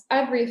goodness,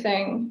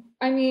 everything.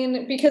 I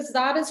mean, because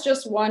that is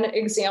just one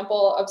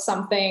example of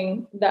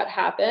something that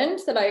happened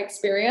that I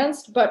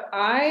experienced, but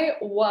I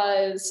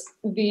was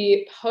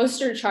the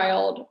poster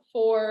child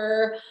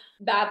for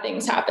bad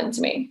things happen to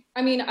me.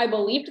 I mean, I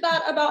believed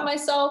that about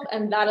myself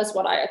and that is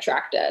what I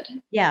attracted.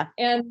 Yeah.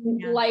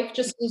 And life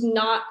just does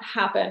not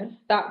happen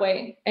that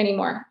way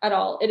anymore at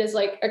all. It is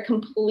like a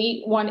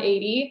complete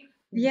 180.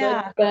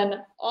 Yeah.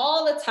 Then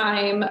all the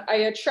time, I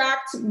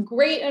attract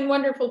great and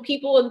wonderful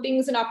people and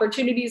things and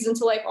opportunities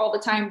into life all the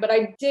time, but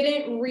I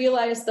didn't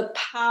realize the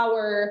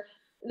power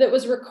that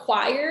was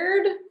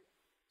required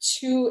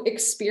to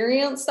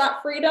experience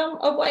that freedom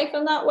of life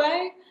in that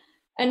way,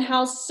 and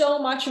how so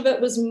much of it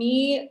was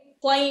me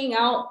playing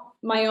out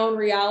my own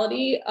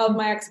reality of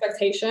my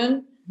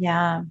expectation.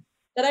 Yeah.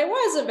 That I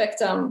was a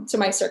victim to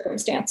my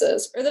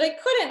circumstances, or that I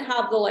couldn't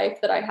have the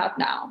life that I have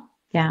now.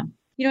 Yeah.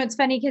 It's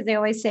funny because they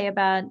always say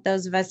about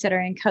those of us that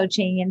are in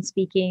coaching and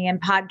speaking and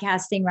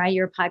podcasting, right?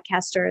 You're a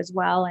podcaster as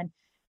well. And,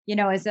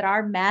 is that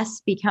our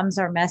mess becomes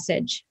our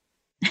message,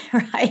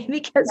 right?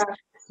 Because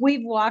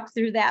we've walked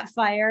through that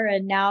fire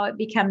and now it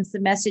becomes the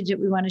message that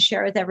we want to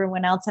share with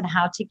everyone else and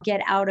how to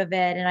get out of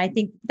it. And I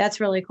think that's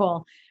really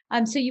cool.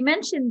 So you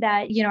mentioned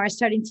that, are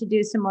starting to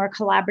do some more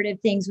collaborative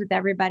things with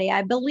everybody.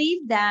 I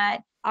believe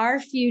that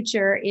our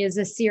future is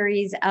a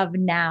series of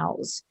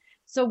nows.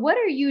 So what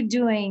are you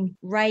doing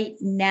right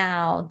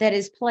now that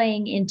is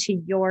playing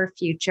into your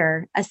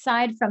future,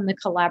 aside from the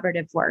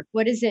collaborative work?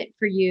 What is it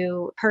for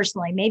you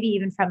personally, maybe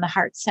even from the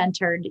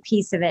heart-centered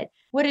piece of it?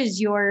 What does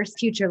your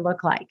future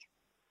look like?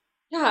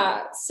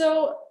 Yeah,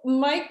 so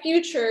my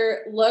future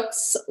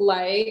looks a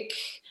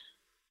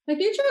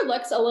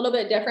little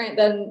bit different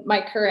than my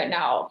current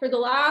now. For the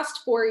last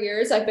 4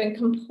 years, I've been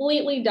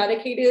completely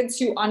dedicated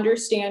to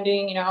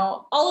understanding,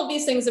 all of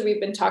these things that we've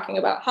been talking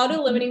about. How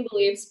do limiting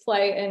beliefs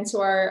play into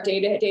our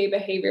day-to-day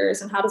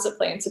behaviors and how does it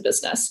play into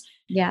business?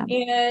 Yeah.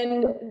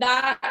 And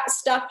that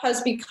stuff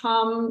has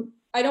become,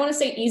 I don't want to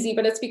say easy,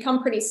 but it's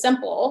become pretty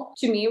simple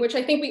to me, which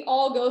I think we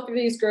all go through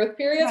these growth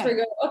periods where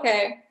we go,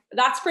 okay,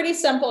 that's pretty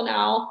simple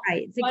now.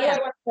 Right. What do I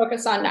want to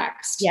focus on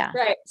next? Yeah.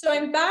 Right. So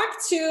I'm back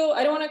to,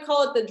 I don't want to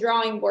call it the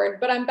drawing board,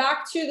 but I'm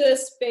back to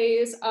this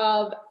phase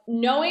of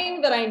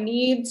knowing that I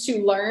need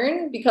to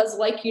learn because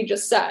like you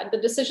just said, the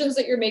decisions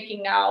that you're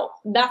making now,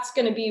 that's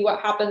going to be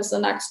what happens the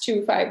next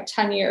 2, 5,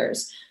 10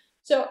 years.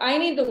 So I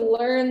need to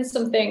learn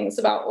some things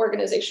about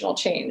organizational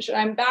change. And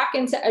I'm back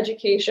into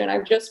education.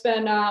 I've just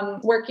been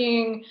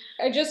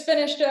I just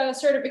finished a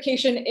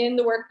certification in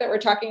the work that we're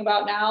talking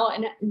about now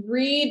and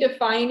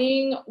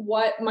redefining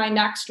what my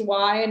next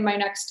why and my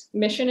next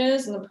mission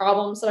is and the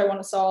problems that I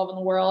want to solve in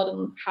the world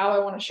and how I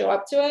want to show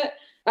up to it.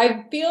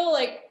 I feel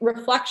like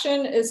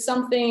reflection is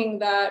something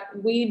that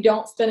we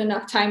don't spend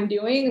enough time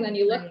doing. And then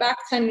you look back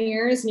 10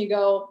 years and you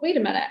go, wait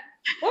a minute,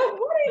 what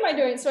am I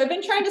doing? So I've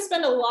been trying to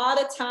spend a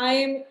lot of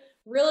time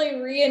really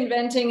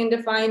reinventing and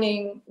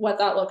defining what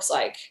that looks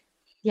like.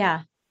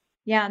 Yeah.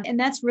 Yeah. And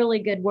that's really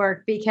good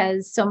work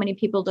because so many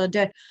people don't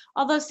do it.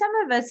 Although some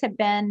of us have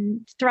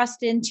been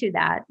thrust into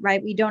that,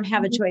 right? We don't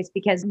have a choice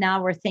because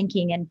now we're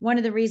thinking. And one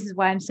of the reasons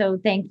why I'm so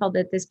thankful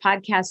that this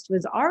podcast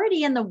was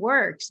already in the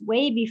works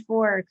way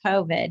before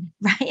COVID,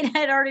 right?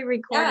 I'd already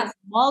recorded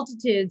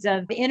multitudes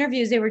of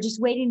interviews. They were just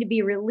waiting to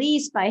be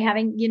released by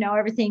having,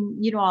 everything,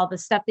 all the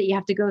stuff that you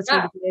have to go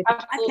through to do a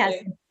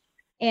podcast.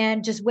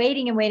 And just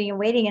waiting and waiting and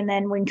waiting. And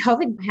then when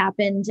COVID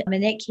happened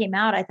and it came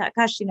out, I thought,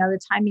 gosh, the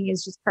timing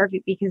is just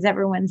perfect because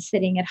everyone's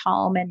sitting at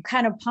home and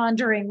kind of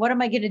pondering, what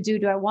am I going to do?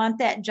 Do I want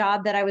that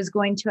job that I was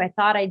going to? I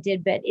thought I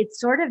did, but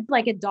it's sort of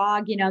like a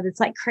dog, that's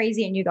like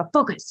crazy. And you go,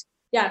 focus.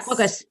 Yes.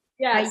 Focus.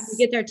 Yes. Right? You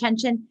get their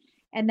attention.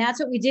 And that's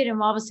what we did.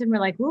 And all of a sudden we're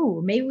like,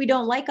 ooh, maybe we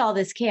don't like all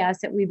this chaos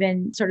that we've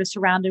been sort of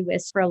surrounded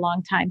with for a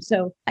long time.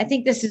 So I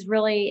think this is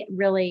really,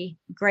 really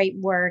great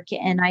work.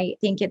 And I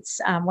think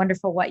it's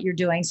wonderful what you're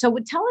doing. So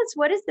tell us,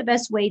 what is the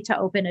best way to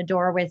open a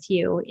door with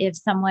you if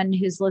someone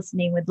who's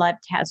listening would love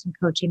to have some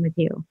coaching with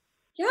you?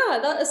 Yeah,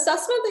 that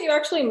assessment that you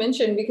actually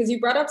mentioned, because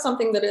you brought up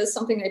something that is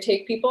something I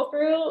take people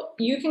through.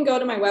 You can go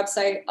to my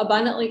website.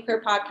 Abundantly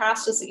Clear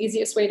Podcast is the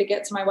easiest way to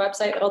get to my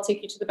website. That'll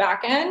take you to the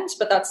back end,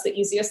 but that's the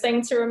easiest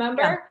thing to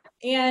remember. Yeah.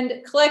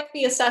 And click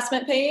the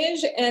assessment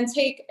page and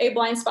take a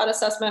blind spot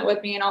assessment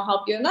with me and I'll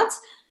help you. And that's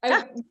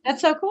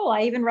so cool.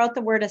 I even wrote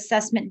the word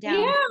assessment down.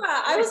 Yeah.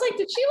 I was like,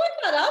 did she look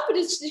that up?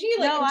 Did she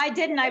No, I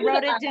didn't. I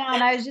wrote it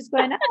down. I was just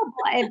going,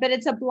 but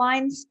it's a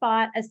blind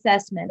spot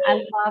assessment.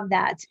 I love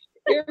that.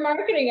 Your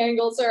marketing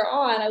angles are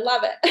on. I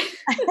love it.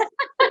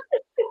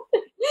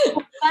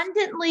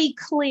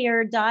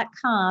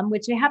 abundantlyclear.com,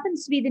 which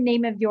happens to be the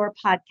name of your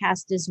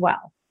podcast as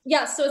well.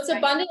 Yeah, so it's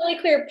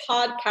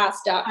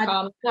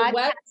abundantlyclearpodcast.com. The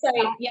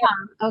website. Yeah.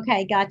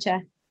 Okay,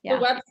 gotcha. Yeah.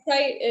 The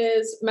website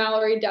is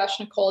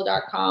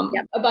Mallory-Nicole.com.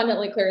 Yep.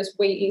 Abundantly Clear is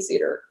way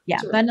easier. Yeah.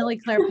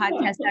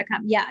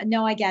 Abundantlyclearpodcast.com. Yeah.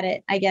 No, I get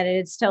it.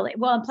 It's totally,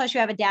 well, and plus you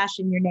have a dash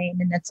in your name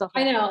and that's a whole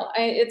I know.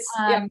 It's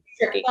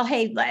tricky. Well,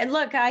 hey,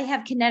 look, I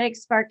have Kinetic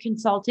Spark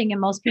Consulting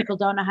and most people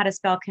don't know how to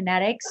spell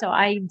kinetic. So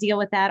I deal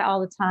with that all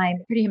the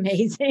time. Pretty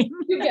amazing.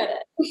 You get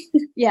it.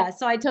 Yeah.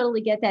 So I totally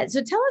get that.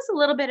 So tell us a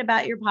little bit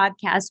about your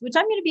podcast, which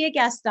I'm going to be a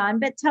guest on,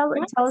 but tell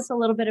us a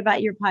little bit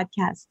about your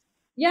podcast.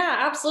 Yeah,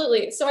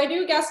 absolutely. So I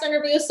do guest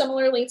interviews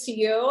similarly to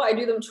you. I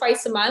do them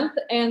twice a month.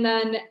 And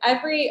then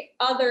every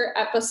other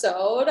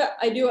episode,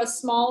 I do a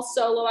small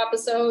solo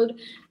episode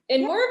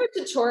in more of a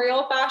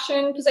tutorial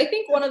fashion, because I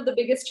think one of the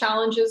biggest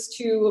challenges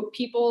to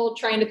people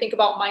trying to think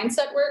about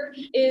mindset work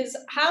is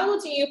how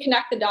do you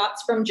connect the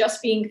dots from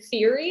just being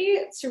theory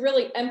to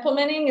really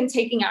implementing and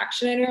taking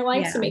action in your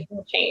life to making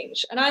a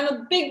change. And I'm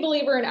a big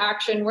believer in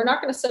action. We're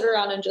not going to sit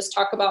around and just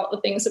talk about the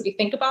things that we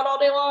think about all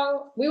day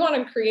long. We want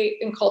to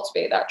create and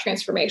cultivate that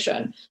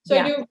transformation. So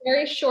I do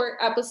very short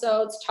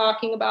episodes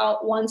talking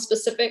about one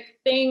specific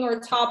thing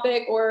or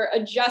topic or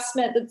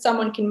adjustment that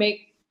someone can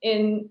make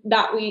in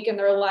that week in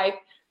their life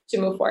to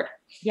move forward.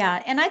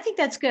 Yeah. And I think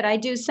that's good. I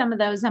do some of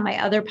those on my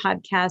other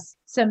podcasts,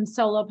 some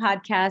solo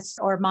podcasts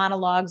or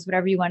monologues,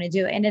 whatever you want to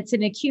do. And it's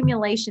an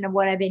accumulation of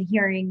what I've been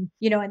hearing,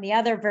 in the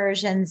other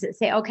versions that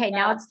say, okay,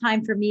 now it's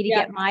time for me to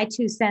get my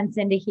 2 cents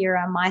into here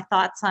on my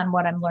thoughts on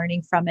what I'm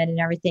learning from it and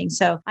everything.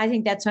 So I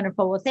think that's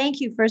wonderful. Well, thank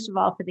you, first of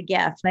all, for the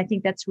gift. I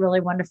think that's really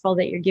wonderful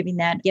that you're giving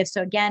that gift.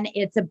 So again,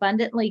 it's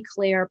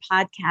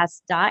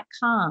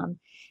abundantlyclearpodcast.com.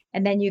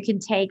 And then you can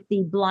take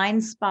the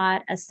blind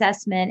spot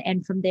assessment.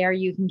 And from there,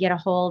 you can get a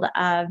hold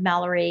of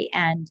Mallory.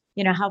 And,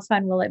 how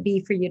fun will it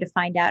be for you to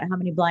find out how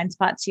many blind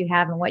spots you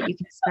have and what you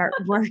can start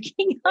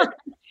working on?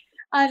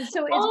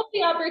 So it's all of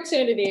the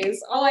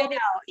opportunities. I know.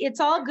 It's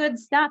all good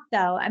stuff,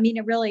 though. I mean,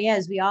 it really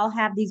is. We all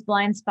have these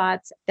blind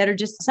spots that are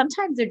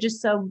sometimes they're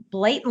just so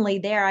blatantly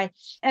there.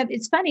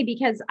 It's funny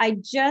because I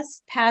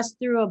just passed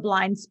through a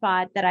blind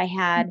spot that I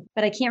had,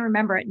 but I can't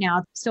remember it now.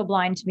 It's still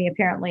blind to me,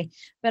 apparently.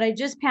 But I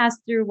just passed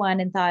through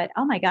one and thought,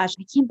 oh my gosh,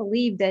 I can't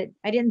believe that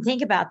I didn't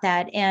think about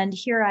that. And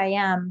here I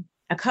am,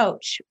 a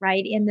coach,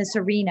 right, in this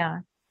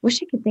arena. Wish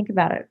I could think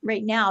about it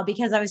right now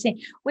because I was saying,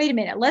 wait a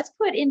minute, let's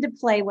put into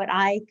play what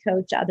I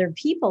coach other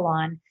people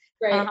on.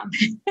 Right.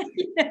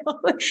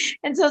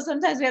 And so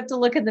sometimes we have to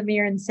look in the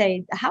mirror and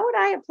say, how would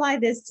I apply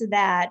this to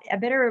that? I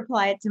better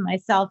apply it to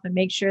myself and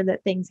make sure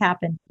that things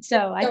happen.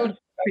 So I think it's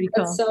pretty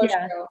cool. That's so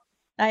true.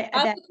 As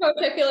a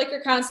coach, I feel like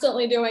you're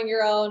constantly doing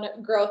your own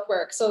growth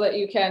work so that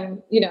you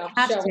can, have to. You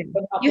have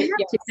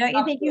to. Don't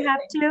you think you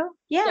have to?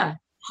 Yeah.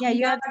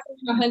 You have to.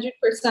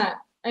 100%.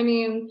 I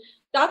mean,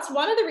 that's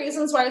one of the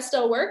reasons why I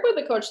still work with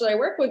the coach that I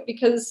work with,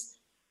 because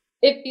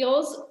it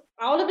feels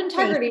out of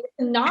integrity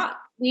to not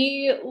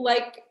be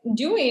like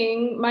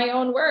doing my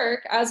own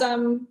work as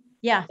I'm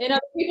in other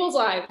people's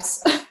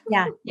lives.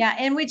 Yeah.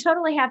 And we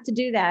totally have to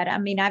do that. I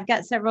mean, I've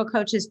got several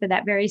coaches for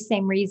that very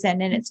same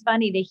reason. And it's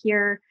funny to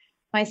hear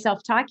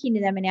myself talking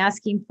to them and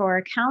asking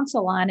for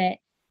counsel on it.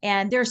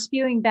 And they're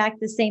spewing back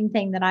the same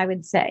thing that I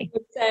would say.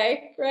 Right.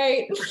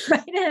 Right.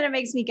 And it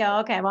makes me go,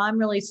 okay, well, I'm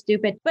really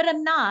stupid, but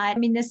I'm not. I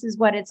mean, this is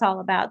what it's all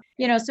about.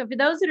 So for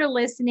those that are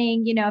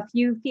listening, if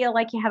you feel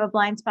like you have a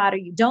blind spot or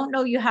you don't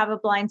know you have a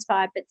blind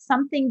spot, but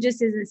something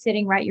just isn't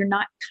sitting right, you're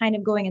not kind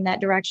of going in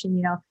that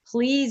direction,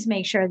 please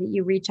make sure that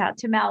you reach out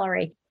to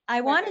Mallory.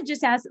 I want to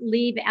just ask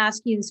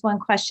you this one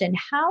question.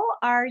 How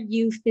are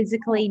you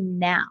physically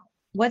now?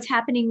 What's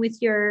happening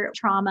with your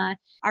trauma?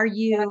 Are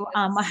you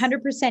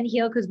 100%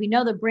 healed? Because we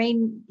know the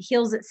brain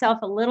heals itself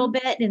a little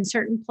bit in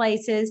certain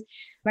places.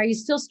 Are you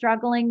still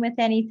struggling with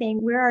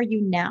anything? Where are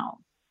you now?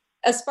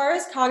 As far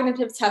as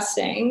cognitive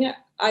testing,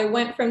 I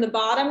went from the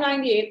bottom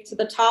 98th to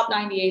the top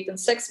 98th in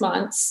 6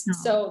 months. Oh.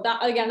 So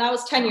that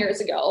was 10 years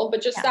ago, but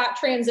just that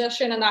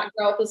transition and that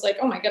growth was like,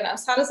 oh my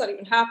goodness, how does that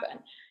even happen?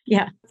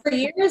 Yeah. For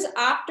years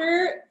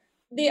after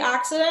the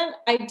accident,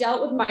 I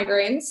dealt with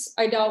migraines.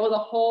 I dealt with a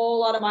whole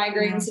lot of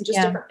migraines and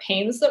just different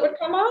pains that would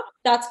come up.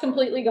 That's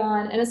completely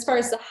gone. And as far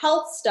as the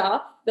health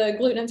stuff, the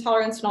gluten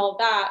intolerance and all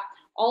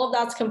of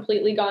that's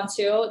completely gone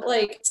too.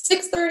 Like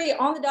 6:30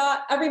 on the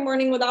dot every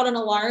morning without an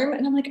alarm.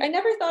 And I'm like, I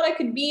never thought I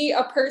could be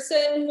a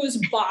person whose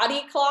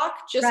body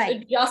clock just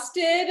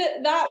adjusted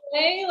that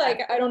way.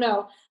 Like, I don't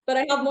know. But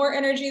I have more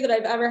energy than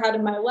I've ever had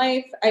in my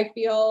life. I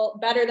feel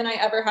better than I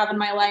ever have in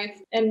my life.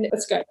 And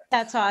it's good.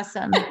 That's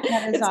awesome.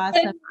 That is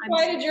awesome. It's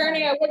quite a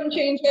journey. I wouldn't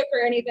change it for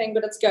anything,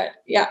 but it's good.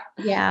 Yeah.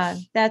 Yeah,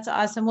 that's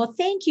awesome. Well,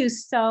 thank you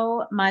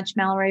so much,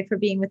 Mallory, for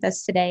being with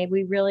us today.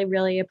 We really,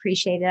 really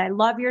appreciate it. I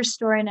love your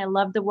story and I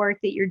love the work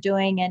that you're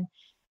doing. And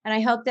I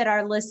hope that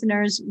our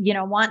listeners,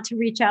 want to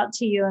reach out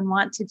to you and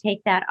want to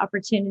take that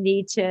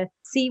opportunity to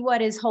see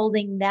what is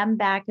holding them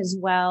back as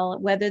well,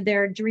 whether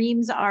their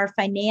dreams are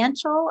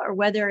financial or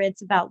whether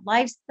it's about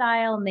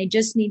lifestyle and they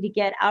just need to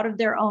get out of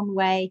their own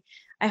way.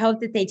 I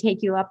hope that they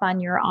take you up on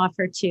your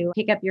offer to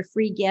pick up your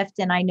free gift.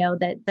 And I know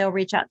that they'll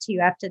reach out to you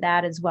after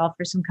that as well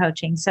for some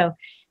coaching. So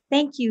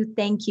thank you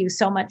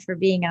so much for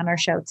being on our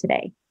show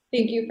today.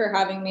 Thank you for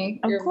having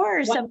me. Of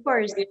course.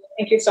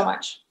 Thank you so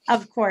much.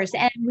 Of course.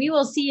 And we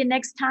will see you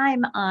next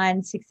time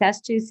on Success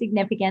to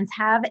Significance.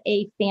 Have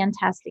a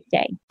fantastic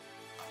day.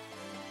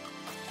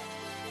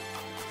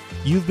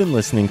 You've been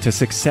listening to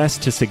Success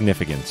to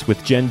Significance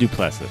with Jen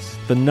Duplessis,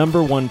 the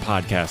 #1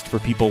 podcast for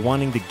people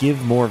wanting to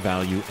give more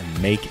value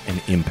and make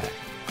an impact.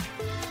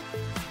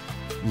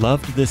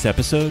 Loved this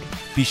episode?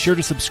 Be sure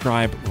to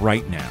subscribe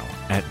right now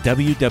at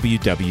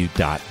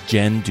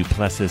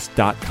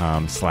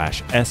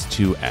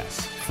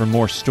www.jenduplessis.com/S2S for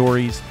more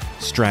stories,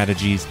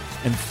 strategies,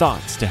 and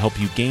thoughts to help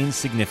you gain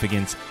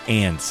significance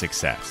and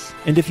success.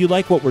 And if you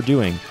like what we're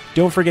doing,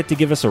 don't forget to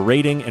give us a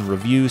rating and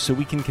review so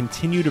we can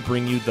continue to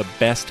bring you the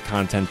best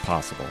content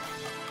possible.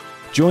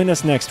 Join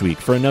us next week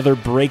for another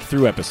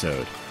breakthrough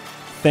episode.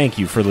 Thank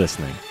you for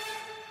listening.